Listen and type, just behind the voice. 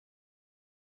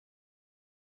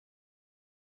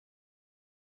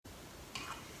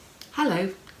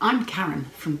Hello, I'm Karen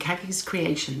from Kaggy's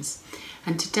Creations,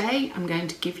 and today I'm going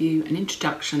to give you an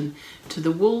introduction to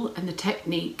the wool and the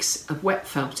techniques of wet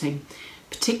felting,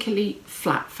 particularly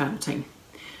flat felting.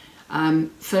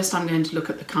 First I'm going to look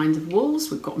at the kinds of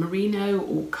wools. We've got merino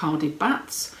or carded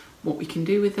bats, what we can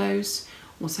do with those,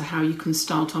 also how you can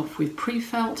start off with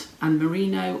pre-felt and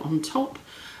merino on top,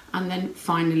 and then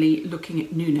finally looking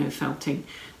at nuno felting,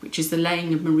 which is the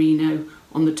laying of merino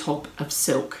on the top of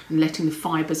silk and letting the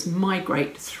fibres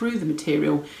migrate through the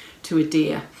material to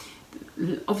adhere.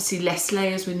 Obviously less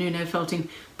layers with nuno felting,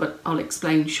 but I'll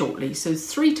explain shortly. So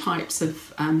 3 types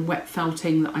of wet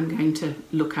felting that I'm going to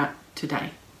look at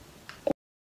today.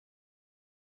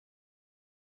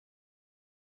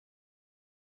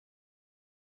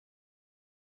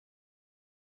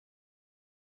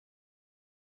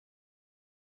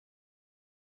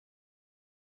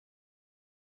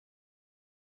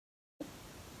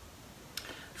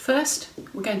 First,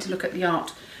 we're going to look at the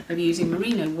art of using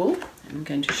merino wool. I'm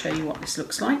going to show you what this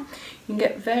looks like. You can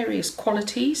get various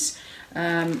qualities.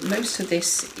 Most of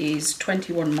this is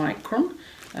 21 micron,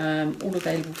 all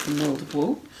available from World of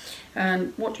Wool.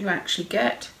 And what you actually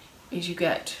get is you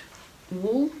get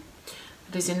wool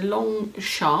that is in long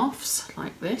shafts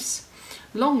like this,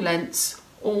 long lengths,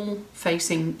 all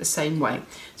facing the same way.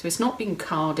 So it's not being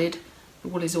carded, the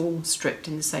wool is all stripped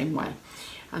in the same way.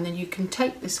 And then you can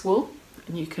take this wool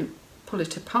and you can pull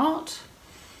it apart,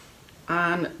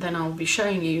 and then I'll be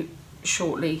showing you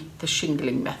shortly the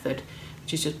shingling method,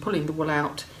 which is just pulling the wool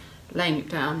out, laying it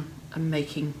down and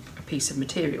making a piece of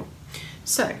material.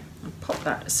 So I'll pop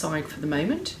that aside for the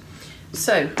moment.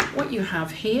 So what you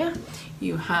have here,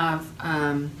 you have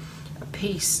a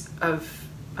piece of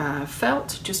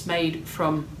felt just made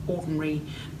from ordinary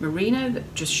merino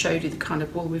that just showed you the kind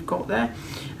of wool we've got there.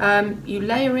 You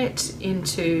layer it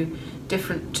into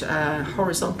different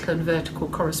horizontal and vertical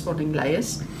corresponding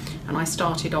layers, and I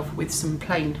started off with some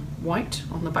plain white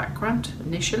on the background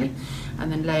initially, and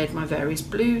then layered my various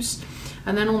blues,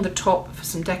 and then on the top for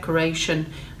some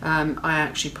decoration I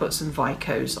actually put some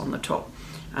vicos on the top,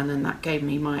 and then that gave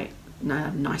me my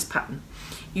nice pattern.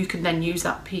 You can then use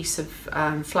that piece of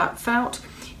flat felt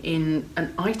in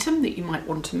an item that you might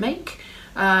want to make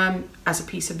as a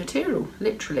piece of material,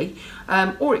 literally,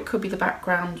 or it could be the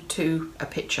background to a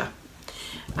picture.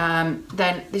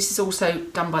 Then this is also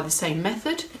done by the same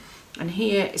method, and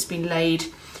here it's been laid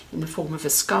in the form of a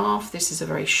scarf. This is a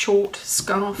very short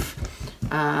scarf.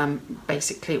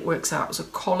 Basically it works out as a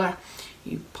collar.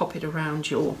 You pop it around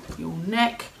your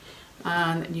neck,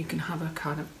 and then you can have a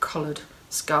kind of collared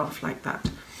scarf like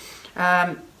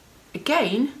that.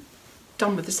 Again,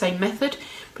 done with the same method,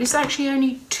 but it's actually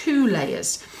only 2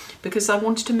 layers because I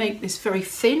wanted to make this very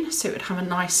thin so it would have a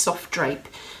nice soft drape.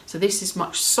 So this is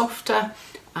much softer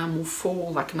and will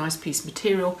fall like a nice piece of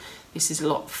material. This is a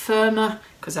lot firmer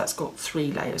because that's got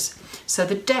 3 layers. So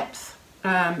the depth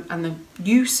and the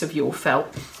use of your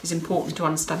felt is important to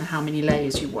understand how many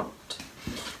layers you want.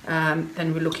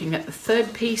 Then we're looking at the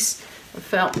 3rd piece of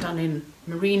felt done in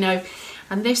merino,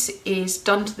 and this is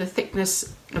done to the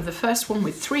thickness of the first one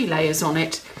with 3 layers on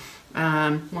it,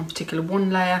 one particular 1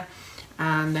 layer,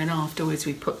 and then afterwards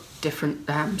we put different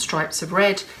stripes of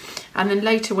red, and then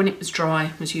later when it was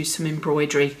dry was used some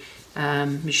embroidery,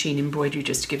 machine embroidery,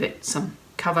 just to give it some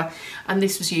cover, and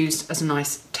this was used as a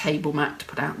nice table mat to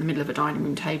put out in the middle of a dining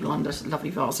room table under a lovely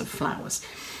vase of flowers.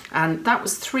 And that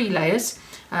was 3 layers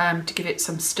to give it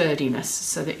some sturdiness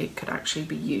so that it could actually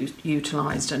be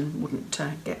utilised and wouldn't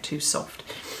get too soft.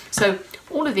 So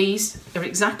all of these are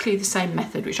exactly the same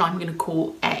method, which I'm going to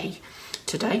call A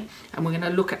today, and we're going to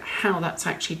look at how that's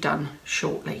actually done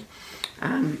shortly.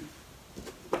 Now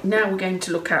we're going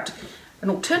to look at an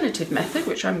alternative method,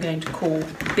 which I'm going to call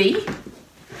B.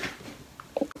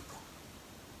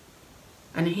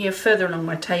 And here further along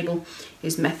my table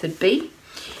is method B.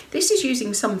 This is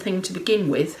using something to begin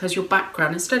with as your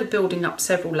background, instead of building up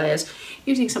several layers,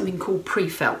 using something called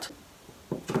pre-felt.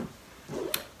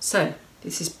 So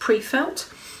this is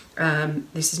pre-felt.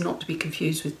 This is not to be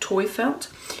confused with toy felt.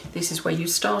 This is where you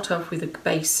start off with a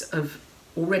base of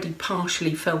already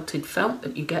partially felted felt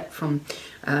that you get from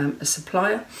a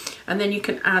supplier, and then you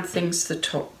can add things to the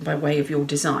top by way of your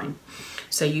design.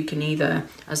 So you can either,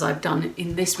 as I've done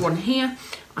in this one here,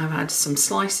 I've had some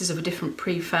slices of a different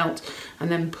pre-felt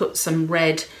and then put some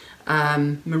red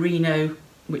merino,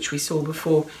 which we saw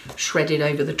before, shredded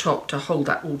over the top to hold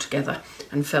that all together,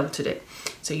 and felted it.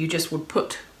 So you just would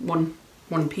put one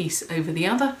piece over the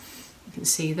other, you can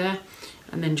see there,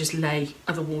 and then just lay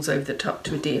other walls over the top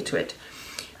to adhere to it.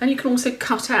 And you can also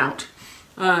cut out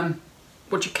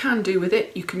what you can do with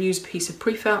it, you can use a piece of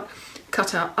pre-felt,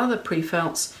 cut out other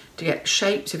pre-felts to get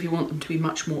shapes if you want them to be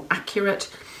much more accurate,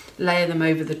 layer them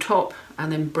over the top,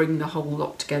 and then bring the whole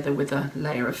lot together with a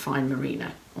layer of fine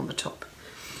merino on the top.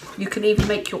 You can even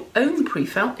make your own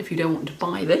pre-felt if you don't want to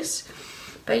buy this.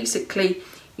 Basically,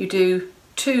 you do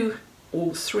 2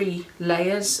 or 3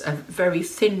 layers of very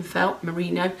thin felt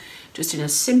merino, just in a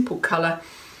simple colour.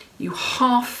 You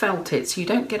half felt it, so you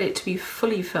don't get it to be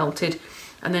fully felted,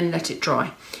 and then let it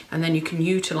dry. And then you can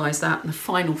utilise that, and the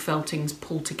final feltings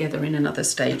pull together in another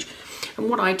stage. And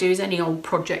what I do is any old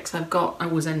projects I've got, I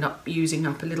always end up using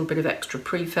up a little bit of extra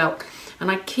pre-felt, and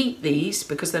I keep these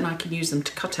because then I can use them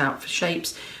to cut out for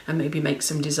shapes and maybe make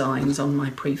some designs on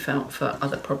my pre-felt for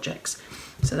other projects.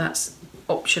 So that's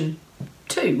option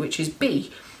 2, which is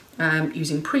B,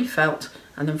 using pre-felt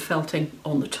and then felting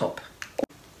on the top.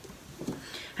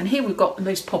 And here we've got the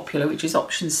most popular, which is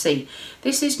option C.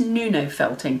 This is Nuno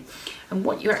felting. And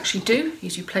what you actually do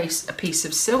is you place a piece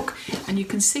of silk, and you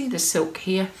can see the silk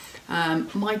here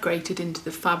migrated into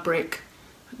the fabric.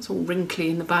 It's all wrinkly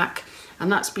in the back,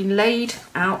 and that's been laid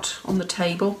out on the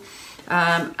table.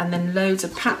 And then loads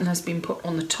of pattern has been put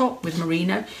on the top with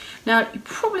merino. Now, you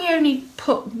probably only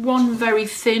put one very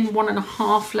thin,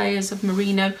 1.5 layers of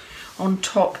merino on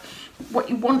top.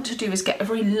 What you want to do is get a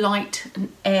very light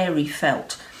and airy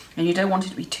felt, and you don't want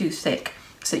it to be too thick,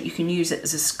 so that you can use it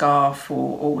as a scarf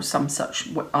or some such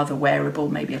other wearable,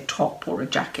 maybe a top or a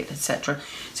jacket, etc.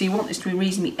 So you want this to be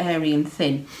reasonably airy and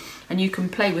thin, and you can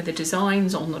play with the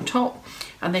designs on the top,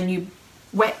 and then you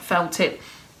wet felt it,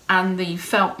 and the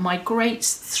felt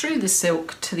migrates through the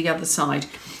silk to the other side.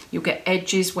 You'll get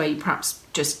edges where you perhaps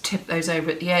just tip those over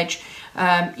at the edge.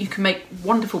 You can make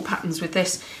wonderful patterns with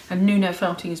this, and Nuno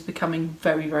felting is becoming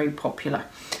very, very popular.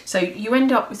 So you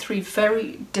end up with 3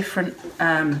 very different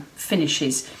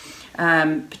finishes,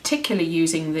 particularly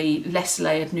using the less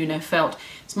layered Nuno felt.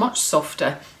 It's much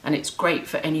softer and it's great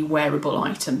for any wearable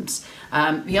items.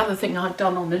 The other thing I've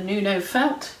done on the Nuno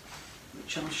felt,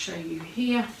 which I'll show you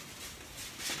here,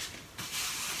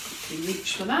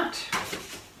 reach for that.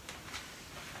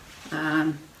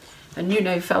 A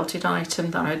Nuno felted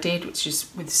item that I did, which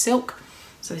is with silk.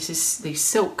 So this is the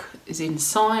silk is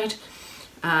inside,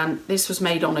 and this was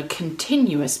made on a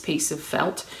continuous piece of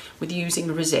felt with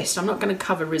using resist. I'm not going to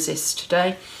cover resist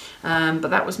today, but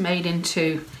that was made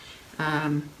into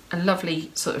a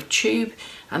lovely sort of tube,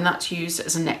 and that's used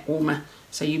as a neck warmer.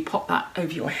 So you pop that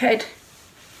over your head.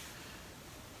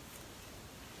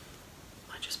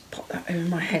 Pop that over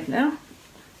my head now.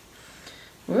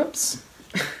 Whoops.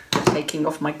 Taking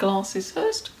off my glasses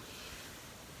first.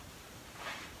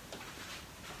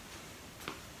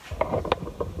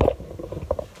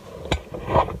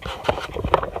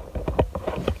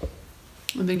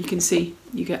 And then you can see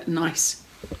you get a nice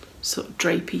sort of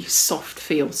drapey, soft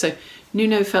feel. So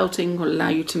Nuno felting will allow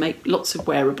you to make lots of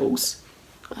wearables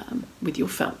with your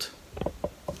felt.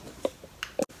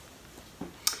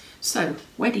 So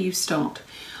where do you start?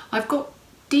 I've got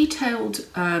detailed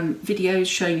videos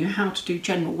showing you how to do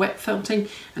general wet felting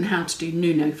and how to do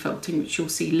Nuno felting, which you'll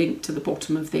see linked to the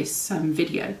bottom of this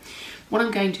video. What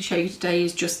I'm going to show you today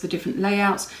is just the different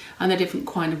layouts and the different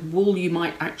kind of wool you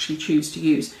might actually choose to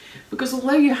use. Because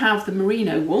although you have the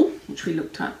merino wool, which we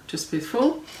looked at just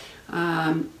before,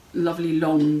 lovely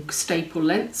long staple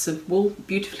lengths of wool,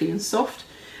 beautifully and soft,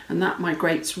 and that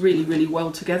migrates really, really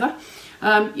well together.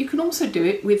 You can also do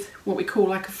it with what we call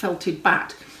like a felted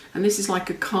bat. And this is like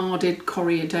a carded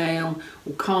Corriedale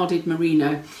or carded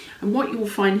merino. And what you'll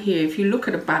find here, if you look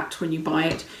at a bat when you buy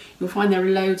it, you'll find there are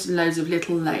loads and loads of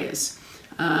little layers.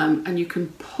 And you can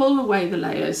pull away the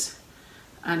layers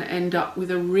and end up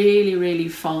with a really, really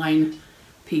fine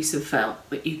piece of felt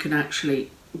that you can actually,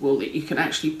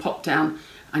 pop down,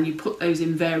 and you put those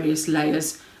in various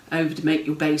layers over to make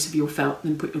your base of your felt,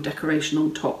 and then put your decoration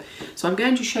on top. So I'm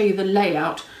going to show you the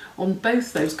layout on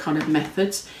both those kind of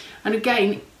methods. And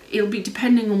again, it'll be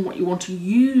depending on what you want to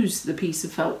use the piece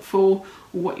of felt for,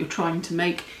 or what you're trying to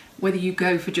make, whether you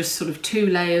go for just sort of 2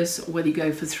 layers or whether you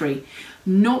go for 3.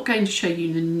 I'm not going to show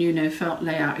you the Nuno felt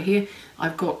layout here.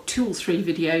 I've got 2 or 3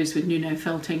 videos with Nuno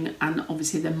felting, and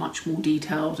obviously they're much more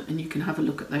detailed, and you can have a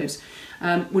look at those.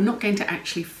 We're not going to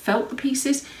actually felt the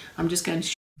pieces. I'm just going to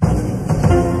show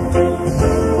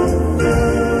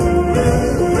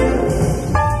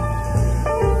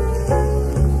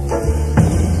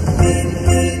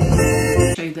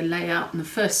you the layout and the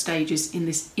first stages in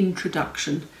this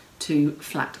introduction to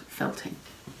flat felting.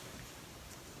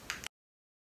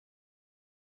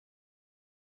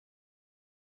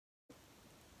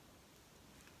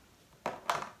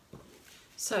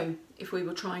 So if we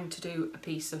were trying to do a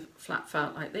piece of flat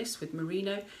felt like this with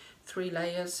merino, 3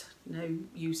 layers, no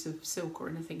use of silk or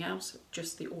anything else,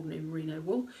 just the ordinary merino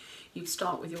wool. You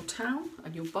start with your towel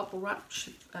and your bubble wrap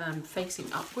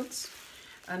facing upwards,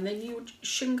 and then you would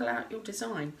shingle out your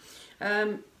design.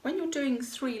 When you're doing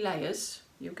 3 layers,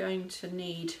 you're going to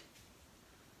need,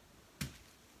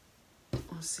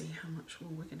 I'll see how much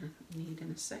wool we're going to need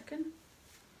in a second.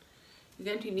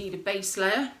 You're going to need a base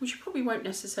layer, which you probably won't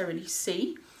necessarily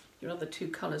see. Your other 2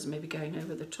 colours may be going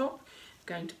over the top.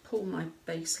 I'm going to pull my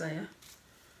base layer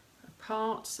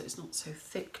apart so it's not so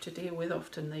thick to deal with.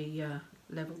 Often the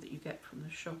level that you get from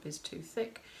the shop is too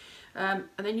thick. And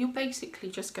then you're basically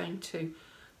just going to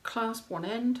clasp one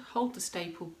end, hold the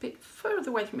staple a bit further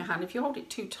away from your hand. If you hold it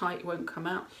too tight, it won't come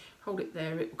out. Hold it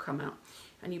there, it will come out.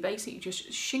 And you basically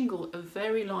just shingle a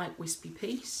very light wispy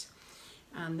piece,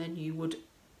 and then you would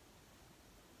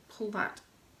pull that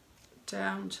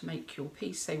down to make your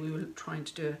piece. Say we were trying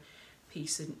to do a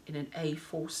piece in an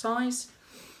A4 size,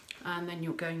 and then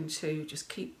you're going to just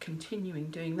keep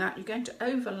continuing doing that. You're going to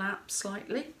overlap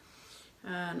slightly,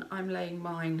 and I'm laying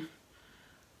mine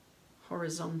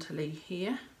horizontally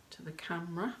here to the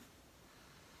camera,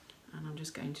 and I'm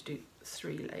just going to do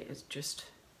 3 layers,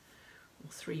 or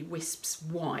 3 wisps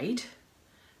wide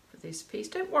for this piece.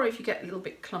 Don't worry if you get a little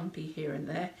bit clumpy here and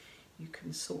there, you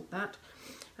can sort that.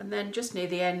 And then just near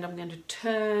the end I'm going to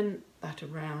turn that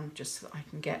around just so that I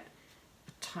can get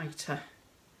a tighter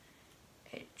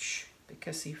edge,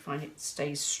 because you find it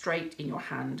stays straight in your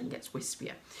hand and gets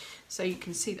wispier. So you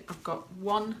can see that I've got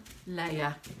 1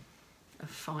 layer of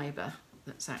fibre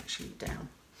that's actually down.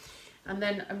 And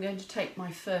then I'm going to take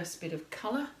my first bit of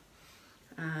colour,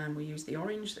 and we'll use the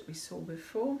orange that we saw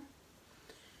before,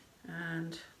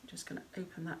 and I'm just going to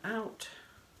open that out,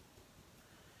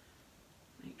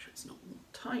 make sure it's not all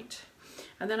tight,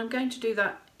 and then I'm going to do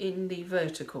that in the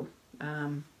vertical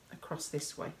across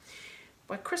this way.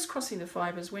 By crisscrossing the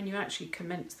fibres, when you actually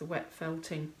commence the wet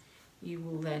felting, you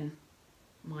will then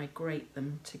migrate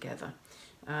them together.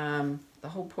 The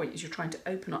whole point is you're trying to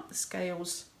open up the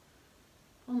scales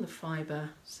on the fibre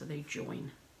so they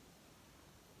join.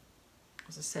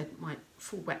 As I said, my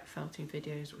full wet felting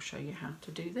videos will show you how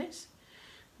to do this.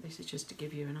 This is just to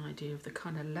give you an idea of the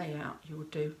kind of layout you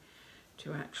would do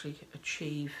to actually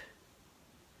achieve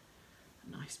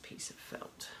a nice piece of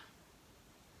felt.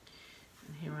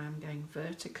 And here I am going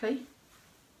vertically.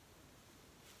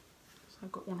 So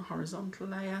I've got 1 horizontal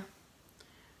layer,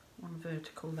 1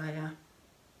 vertical layer,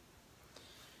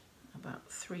 about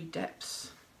 3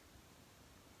 depths.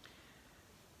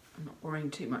 I'm not worrying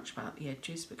too much about the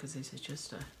edges because this is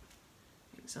just an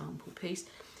example piece.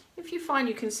 If you find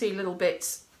you can see little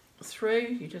bits through,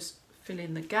 you just fill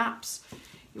in the gaps.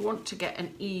 You want to get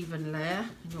an even layer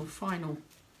in your final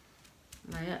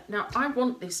layer. Now I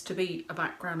want this to be a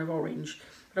background of orange,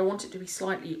 but I want it to be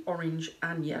slightly orange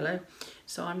and yellow.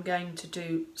 So I'm going to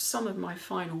do some of my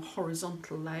final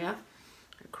horizontal layer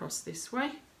across this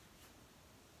way.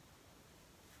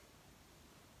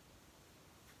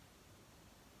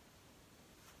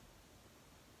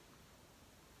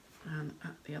 And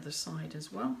at the other side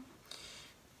as well.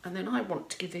 And then I want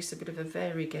to give this a bit of a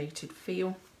variegated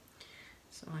feel.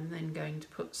 So I'm then going to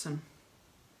put some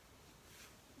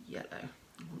yellow.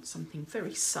 I want something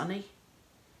very sunny,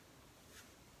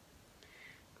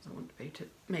 because I want to be able to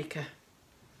make a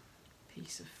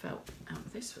piece of felt out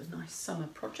of this for a nice summer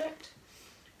project.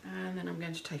 And then I'm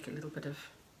going to take a little bit of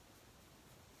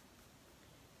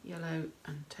yellow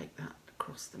and take that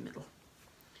across the middle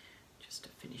just to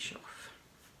finish off.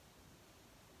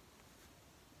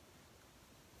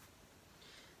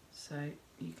 So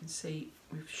you can see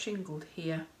we've shingled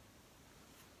here.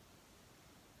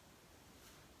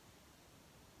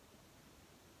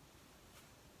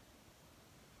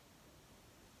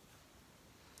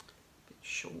 A bit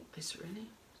short this really,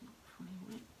 it's not funny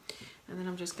way. And then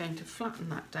I'm just going to flatten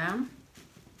that down.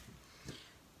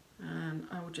 And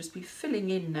I will just be filling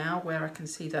in now where I can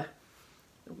see the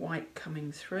white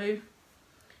coming through,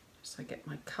 just so I get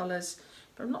my colours.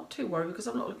 But I'm not too worried because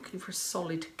I'm not looking for a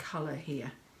solid colour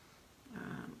here.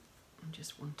 I'm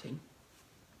just wanting.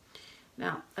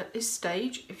 Now at this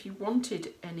stage, if you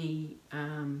wanted any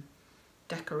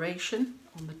decoration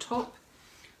on the top,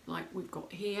 like we've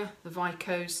got here, the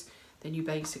vicos, then you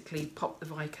basically pop the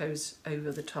vicos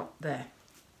over the top there.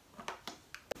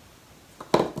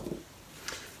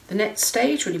 The next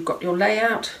stage, when you've got your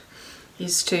layout,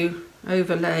 is to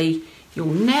overlay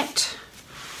your net.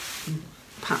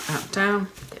 Pat that down,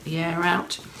 get the air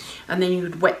out, and then you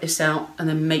would wet this out and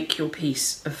then make your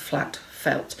piece of flat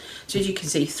felt. So as you can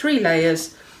see, 3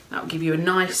 layers, that will give you a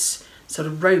nice sort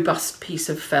of robust piece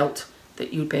of felt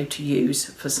that you'll be able to use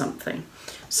for something.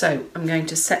 So I'm going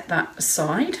to set that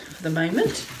aside for the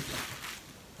moment.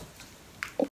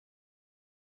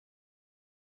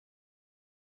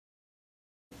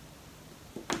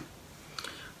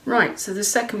 Right, so the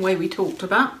second way we talked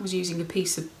about was using a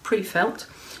piece of pre-felt.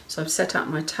 So I've set out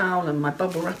my towel and my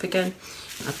bubble wrap again.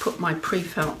 I put my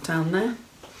pre-felt down there.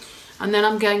 And then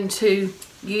I'm going to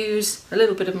use a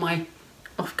little bit of my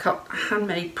off-cut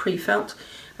handmade pre-felt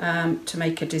to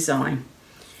make a design.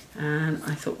 And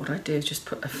I thought what I'd do is just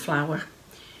put a flower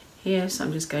here. So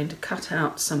I'm just going to cut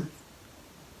out some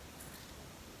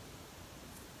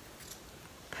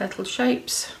petal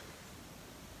shapes.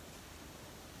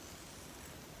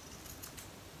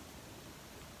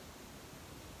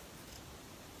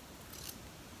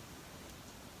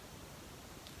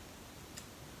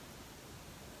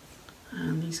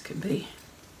 And these can be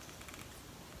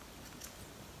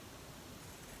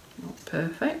not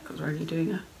perfect because we're only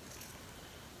doing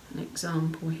an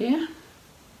example here.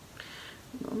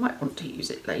 I might want to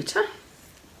use it later.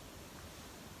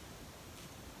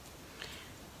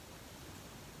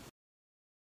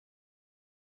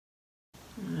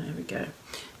 There we go.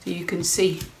 So you can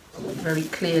see very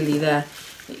clearly there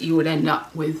that you would end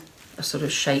up with a sort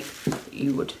of shape that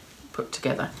you would put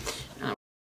together.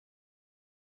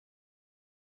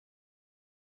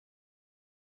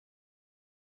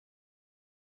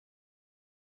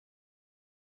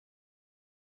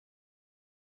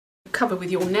 Cover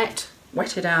with your net,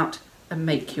 wet it out and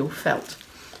make your felt.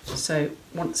 So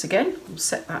once again, we'll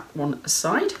set that one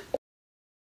aside.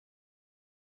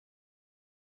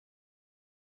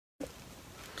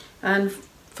 And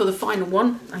for the final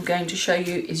one I'm going to show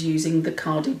you is using the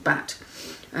carded bat.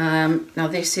 Now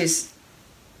this is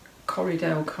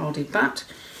Corriedale carded bat.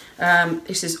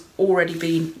 This has already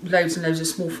been loads and loads of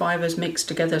small fibres mixed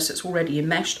together, so it's already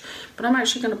enmeshed, but I'm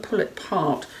actually going to pull it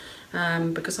apart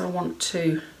because I want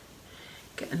to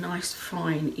get a nice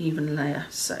fine even layer.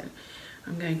 So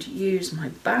I'm going to use my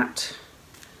bat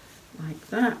like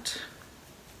that,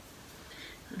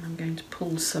 and I'm going to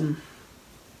pull some.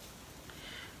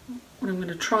 What I'm going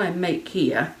to try and make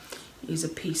here is a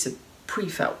piece of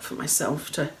pre-felt for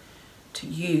myself to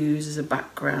use as a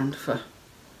background for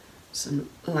some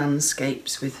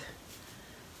landscapes with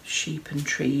sheep and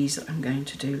trees that I'm going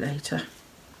to do later.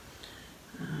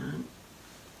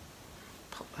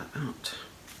 Pop that out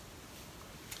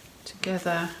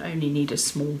together. I only need a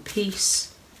small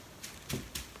piece,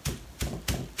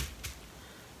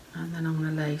 and then I'm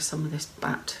going to lay some of this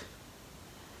bat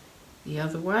the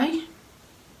other way.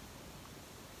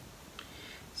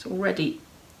 It's already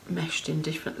meshed in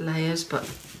different layers, but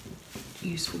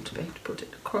useful to be able to put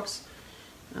it across.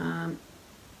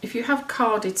 If you have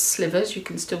carded slivers you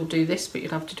can still do this, but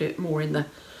you'd have to do it more in the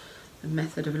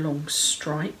method of long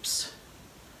stripes.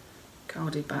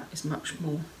 Carded bat is much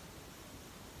more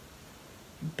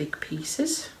in big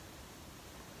pieces.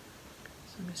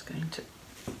 So I'm just going to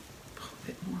put a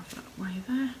bit more of that way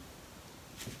there.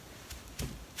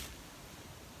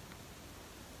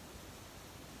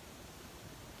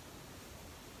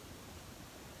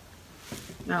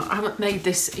 Now I haven't made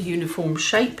this a uniform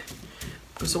shape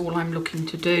because all I'm looking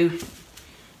to do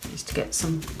is to get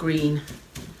some green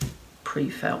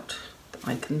pre-felt that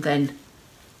I can then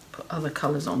put other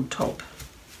colours on top.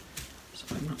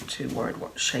 So I'm not too worried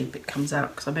what shape it comes out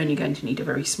because I'm only going to need a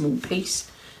very small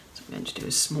piece. So I'm going to do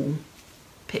a small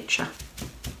picture.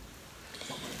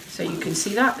 So you can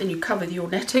see that, then you cover your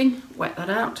netting, wet that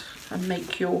out and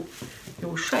make your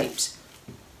shapes.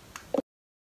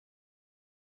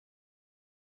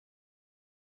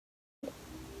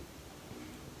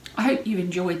 I hope you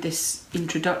enjoyed this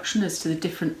introduction as to the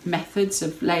different methods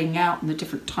of laying out and the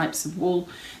different types of wool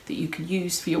that you can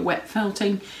use for your wet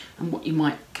felting and what you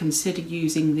might consider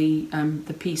using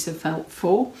the piece of felt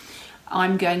for.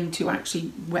 I'm going to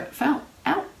actually wet felt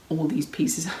out all these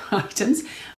pieces of items.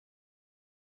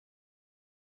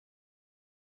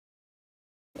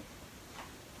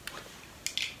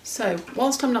 So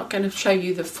whilst I'm not going to show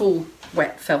you the full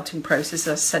wet felting process,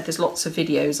 as I said, there's lots of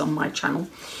videos on my channel.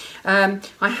 I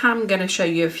am going to show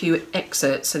you a few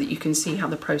excerpts so that you can see how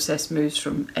the process moves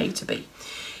from A to B.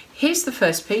 Here's the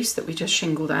first piece that we just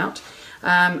shingled out,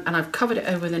 and I've covered it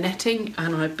over the netting,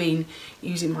 and I've been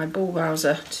using my ball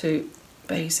bowser to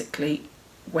basically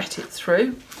wet it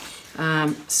through,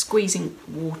 squeezing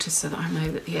water so that I know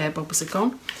that the air bubbles are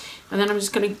gone. And then I'm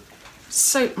just going to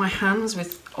soak my hands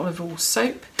with olive oil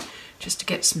soap just to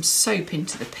get some soap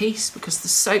into the piece, because the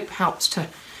soap helps to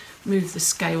move the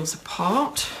scales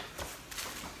apart.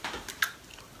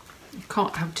 You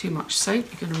can't have too much soap,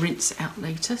 you're going to rinse it out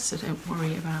later, so don't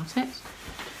worry about it.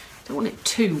 Don't want it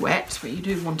too wet, but you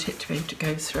do want it to be able to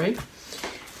go through.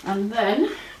 And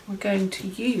then we're going to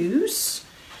use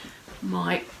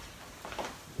my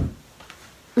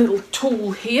little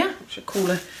tool here, which I call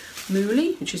a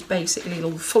moolie, which is basically a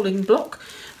little fulling block,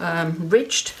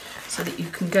 ridged, so that you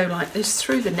can go like this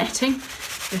through the netting.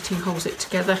 Netting holds it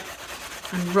together,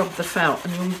 and rub the felt,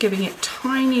 and you're giving it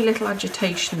tiny little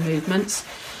agitation movements,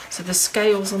 so the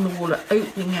scales on the wool are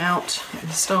opening out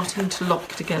and starting to lock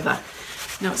together.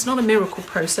 Now, it's not a miracle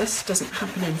process, it doesn't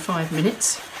happen in 5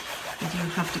 minutes, and you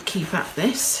have to keep at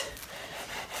this.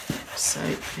 So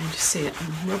you're going to see it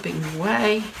rubbing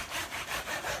away.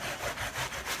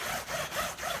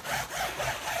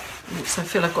 So I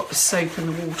feel I've got the soap and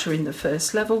the water in the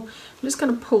first level. I'm just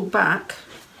going to pull back.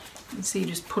 You can see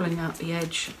just pulling out the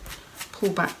edge, pull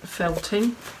back the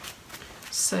felting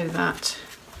so that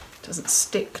it doesn't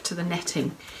stick to the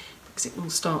netting, because it will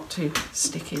start to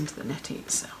stick into the netting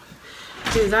itself.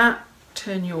 Do that,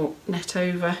 turn your net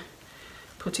over,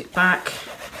 put it back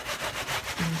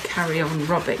and carry on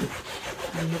rubbing.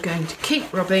 And you're going to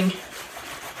keep rubbing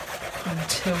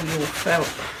until your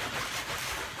felt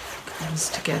comes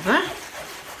together.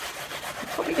 I'm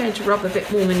probably going to rub a bit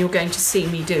more than you're going to see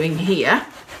me doing here.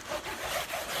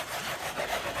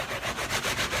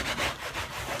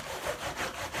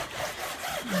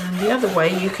 And the other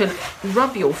way, you can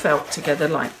rub your felt together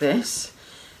like this.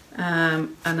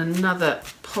 And another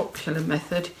popular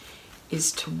method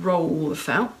is to roll the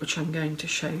felt, which I'm going to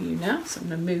show you now. So I'm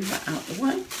going to move that out of the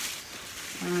way.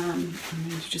 I'm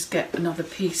going to just get another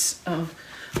piece of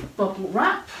bubble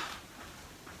wrap.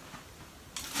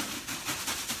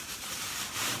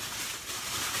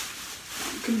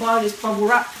 You can buy this bubble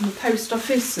wrap from the post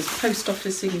office. There's post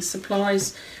officing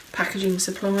supplies, packaging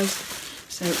supplies,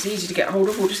 so it's easy to get hold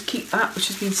of. Or just keep that, which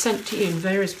has been sent to you in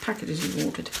various packages you've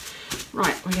ordered.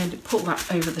 Right, we're going to pull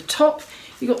that over the top.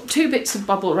 You've got 2 bits of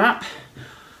bubble wrap,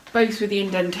 both with the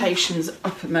indentations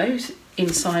uppermost,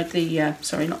 inside the,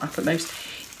 sorry, not uppermost,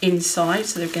 inside,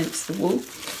 so they're against the wool.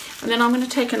 And then I'm going to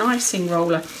take an icing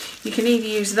roller. You can either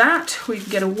use that, or you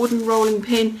can get a wooden rolling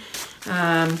pin,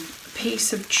 a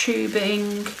piece of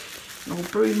tubing, an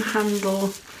old broom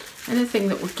handle, anything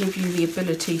that will give you the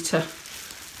ability to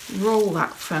roll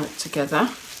that felt together.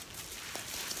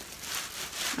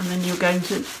 And then you're going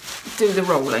to do the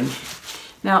rolling.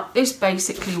 Now, this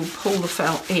basically will pull the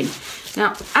felt in.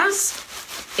 Now, as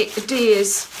it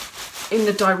adheres in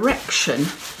the direction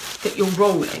that you're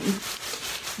rolling,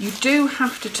 you do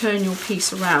have to turn your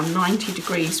piece around 90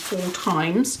 degrees 4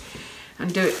 times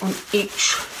and do it on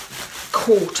each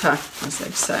quarter, as they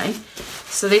say,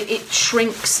 so that it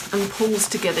shrinks and pulls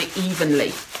together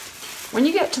evenly. When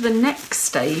you get to the next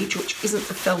stage, which isn't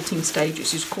the felting stage,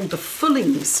 which is called the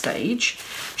fulling stage,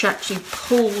 which actually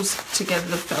pulls together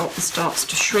the felt and starts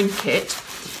to shrink it,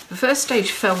 the first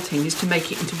stage, felting, is to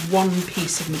make it into one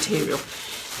piece of material.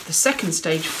 The second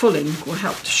stage, fulling, will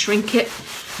help to shrink it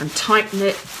and tighten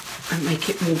it and make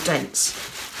it more dense.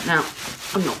 Now,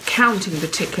 I'm not counting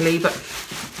particularly, but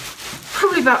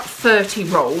probably about 30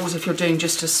 rolls if you're doing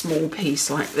just a small piece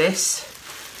like this.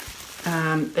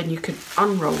 Then you can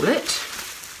unroll it,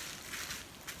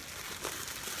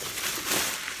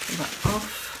 pull that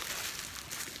off,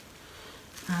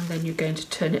 and then you're going to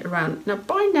turn it around. Now,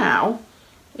 by now,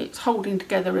 it's holding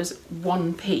together as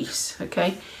one piece,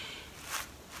 okay?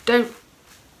 Don't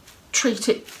treat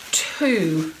it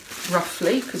too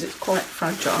roughly, because it's quite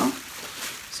fragile.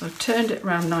 So I've turned it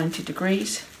around 90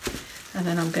 degrees, and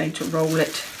then I'm going to roll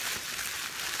it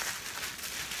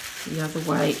the other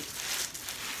way.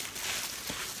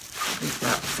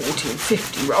 About 40 or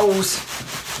 50 rolls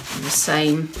in the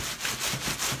same,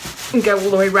 and go all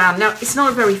the way around. Now, it's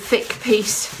not a very thick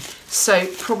piece, so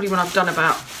probably when I've done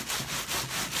about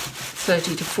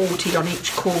 30 to 40 on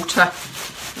each quarter,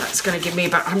 that's going to give me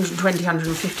about 120,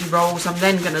 150 rolls. I'm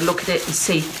then going to look at it and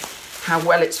see how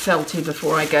well it's felted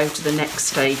before I go to the next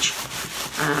stage.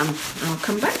 And I'll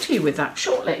come back to you with that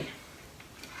shortly.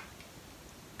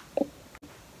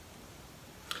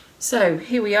 So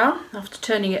here we are, after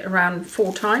turning it around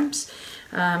 4 times.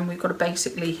 We've got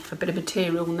basically a bit of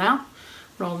material now,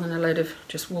 rather than a load of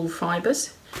just wool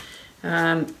fibres.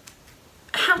 How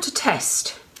to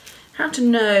test, how to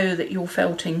know that your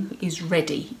felting is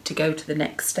ready to go to the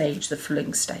next stage, the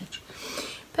fulling stage.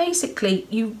 Basically,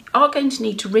 you are going to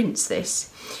need to rinse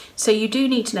this, so you do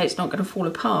need to know it's not going to fall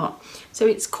apart. So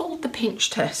it's called the pinch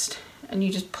test, and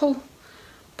you just pull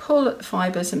at the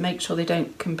fibres and make sure they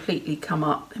don't completely come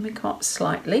up. They may come up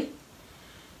slightly,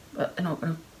 but they're not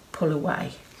going to pull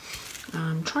away.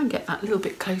 Try and get that a little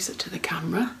bit closer to the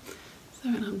camera. So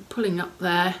when I'm pulling up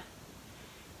there,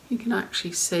 you can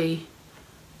actually see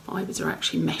fibres are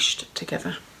actually meshed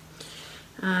together.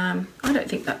 I don't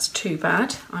think that's too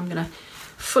bad. I'm going to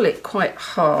full it quite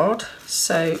hard,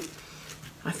 so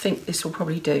I think this will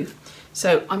probably do.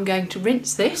 So I'm going to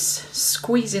rinse this,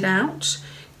 squeeze it out,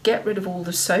 get rid of all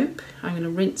the soap. I'm going to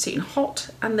rinse it in hot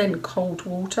and then cold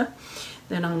water.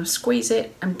 Then I'm going to squeeze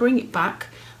it and bring it back,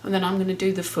 and then I'm going to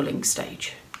do the fulling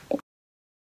stage.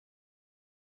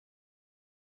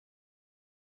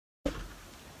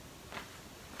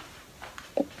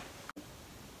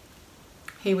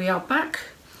 Here we are back.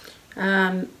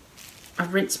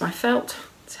 I've rinsed my felt,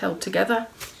 it's held together.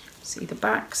 See the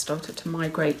back started to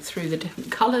migrate through the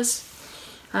different colours.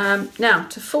 Now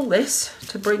to full this,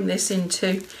 to bring this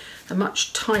into a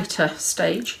much tighter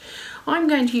stage, I'm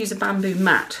going to use a bamboo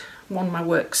mat. One of my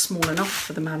work's small enough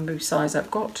for the bamboo size I've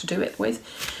got to do it with.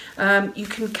 You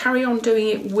can carry on doing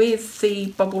it with the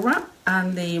bubble wrap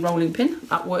and the rolling pin,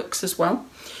 that works as well.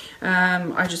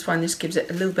 I just find this gives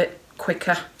it a little bit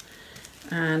quicker.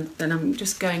 And then I'm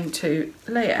just going to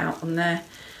lay it out on there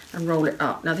and roll it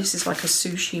up. Now this is like a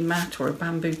sushi mat or a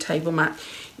bamboo table mat.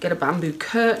 You get a bamboo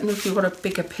curtain if you've got a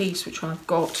bigger piece, which I've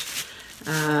got,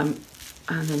 and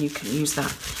then you can use that.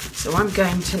 So I'm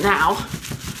going to now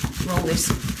roll this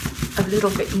a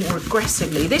little bit more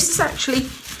aggressively. This is actually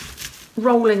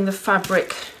rolling the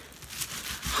fabric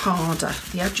harder.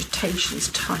 The agitation is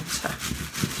tighter.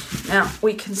 Now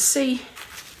we can see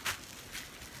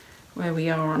where we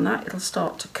are on that. It'll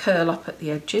start to curl up at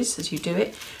the edges as you do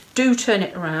it. Do turn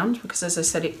it around, because as I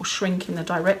said, it will shrink in the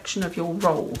direction of your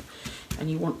roll,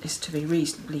 and you want this to be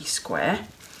reasonably square.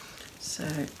 So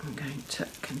I'm going to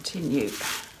continue.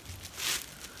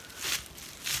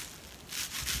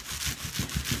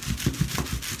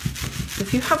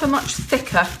 If you have a much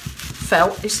thicker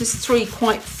felt, this is 3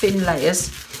 quite thin layers.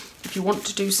 If you want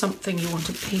to do something, you want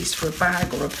a piece for a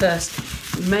bag or a purse,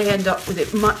 you may end up with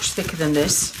it much thicker than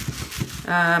this.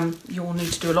 You'll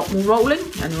need to do a lot more rolling,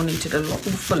 and you'll need to do a lot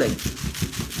more fulling.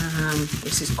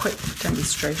 This is quick for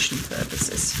demonstration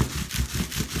purposes.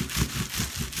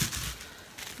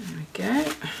 There we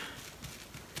go.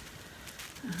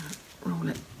 Roll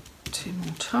it 2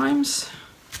 more times.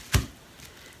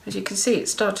 As you can see, it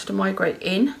started to migrate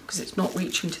in because it's not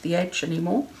reaching to the edge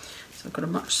anymore. So I've got a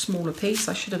much smaller piece.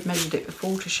 I should have measured it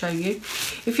before to show you.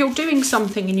 If you're doing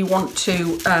something and you want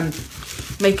to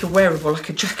make a wearable, like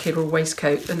a jacket or a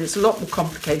waistcoat, then it's a lot more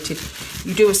complicated.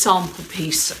 You do a sample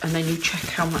piece and then you check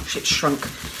how much it's shrunk.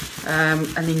 And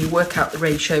then you work out the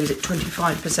ratios at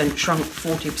 25% shrunk,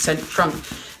 40% shrunk,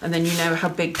 and then you know how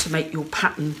big to make your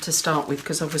pattern to start with,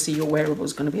 because obviously your wearable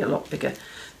is going to be a lot bigger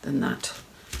than that.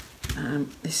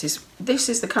 This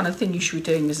is the kind of thing you should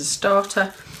be doing as a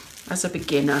starter, as a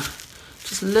beginner.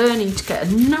 Just learning to get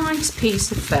a nice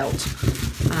piece of felt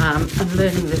and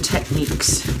learning the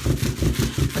techniques.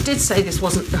 I did say this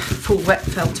wasn't a full wet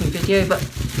felting video, but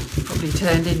probably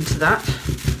turned into that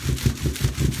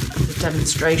as a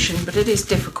demonstration, but it is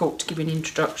difficult to give an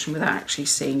introduction without actually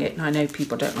seeing it, and I know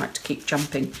people don't like to keep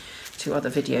jumping to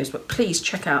other videos, but please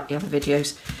check out the other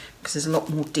videos because there's a lot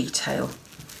more detail.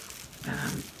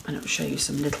 And it will show you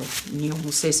some little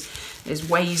nuances. There's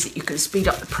ways that you can speed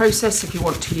up the process if you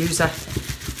want to use a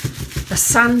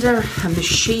sander, a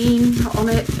machine on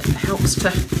it. It helps to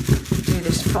do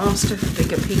this faster for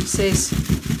bigger pieces.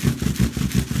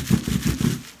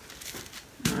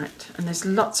 Right, and there's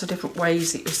lots of different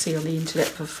ways that you'll see on the internet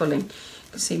for fulling.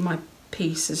 You can see my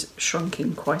piece is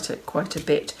shrunking quite a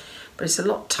bit, but it's a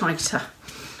lot tighter.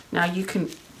 Now you can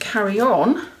carry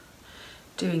on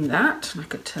doing that, and I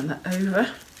could turn that over.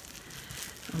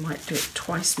 I might do it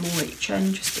twice more each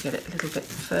end just to get it a little bit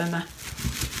firmer.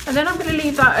 And then I'm going to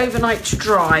leave that overnight to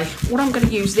dry. What I'm going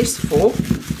to use this for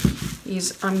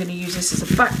is I'm going to use this as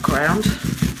a background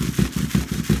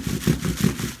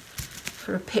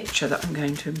for a picture that I'm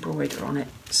going to embroider on it.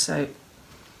 So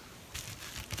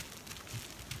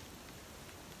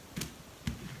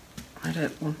I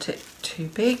don't want it too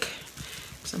big,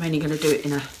 because I'm only going to do it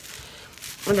in a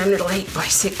little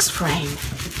 8x6 frame.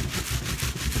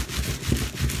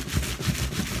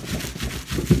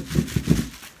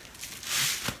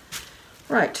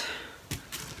 Right,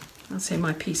 I'll say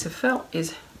my piece of felt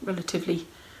is relatively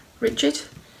rigid,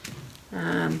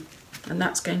 and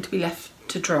that's going to be left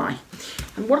to dry.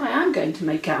 And what I am going to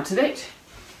make out of it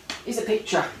is a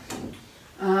picture.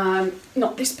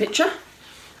 Not this picture,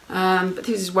 but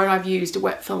this is where I've used a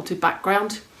wet felted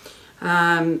background.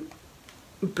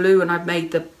 Blue, and I've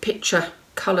made the picture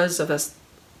colours of a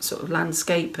sort of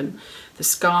landscape and the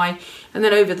sky, and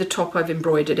then over the top I've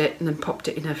embroidered it and then popped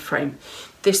it in a frame.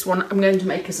 This one I'm going to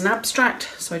make as an abstract,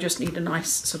 so I just need a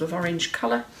nice sort of orange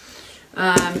colour,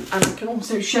 and I can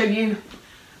also show you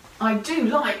I do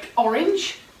like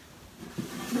orange,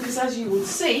 because as you will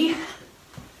see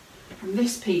from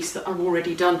this piece that I've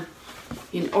already done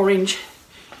in orange,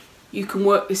 you can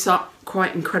work this up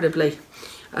quite incredibly.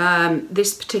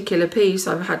 This particular piece,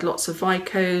 I've had lots of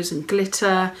vicos and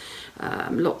glitter,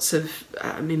 lots of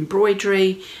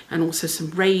embroidery, and also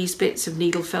some raised bits of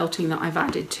needle felting that I've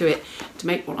added to it to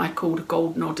make what I called a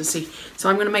golden odyssey. So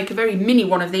I'm going to make a very mini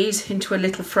one of these into a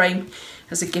little frame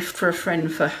as a gift for a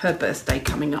friend for her birthday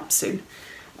coming up soon.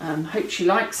 Hope she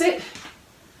likes it.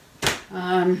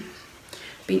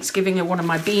 Beats giving her one of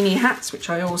my beanie hats, which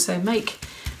I also make.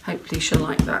 Hopefully she'll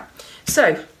like that.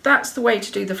 So that's the way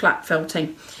to do the flat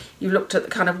felting. You've looked at the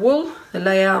kind of wool, the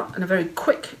layout, and a very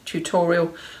quick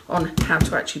tutorial on how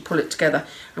to actually pull it together.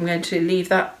 I'm going to leave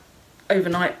that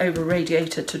overnight over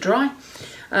radiator to dry.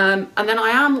 And then I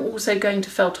am also going to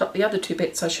felt up the other two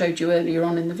bits I showed you earlier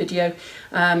on in the video,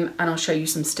 and I'll show you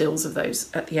some stills of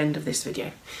those at the end of this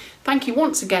video. Thank you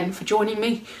once again for joining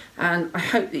me, and I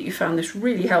hope that you found this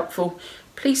really helpful.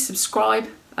 Please subscribe,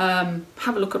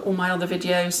 have a look at all my other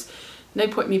videos. No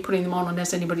point in me putting them on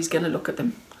unless anybody's going to look at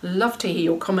them. Love to hear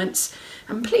your comments,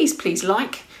 and please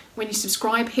like, when you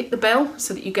subscribe, hit the bell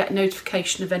so that you get a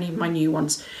notification of any of my new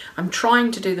ones. I'm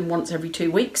trying to do them once every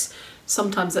 2 weeks.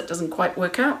 Sometimes that doesn't quite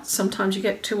work out, sometimes you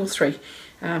get 2 or 3.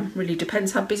 Really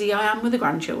depends how busy I am with the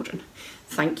grandchildren.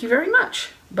 Thank you very much.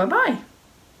 Bye bye.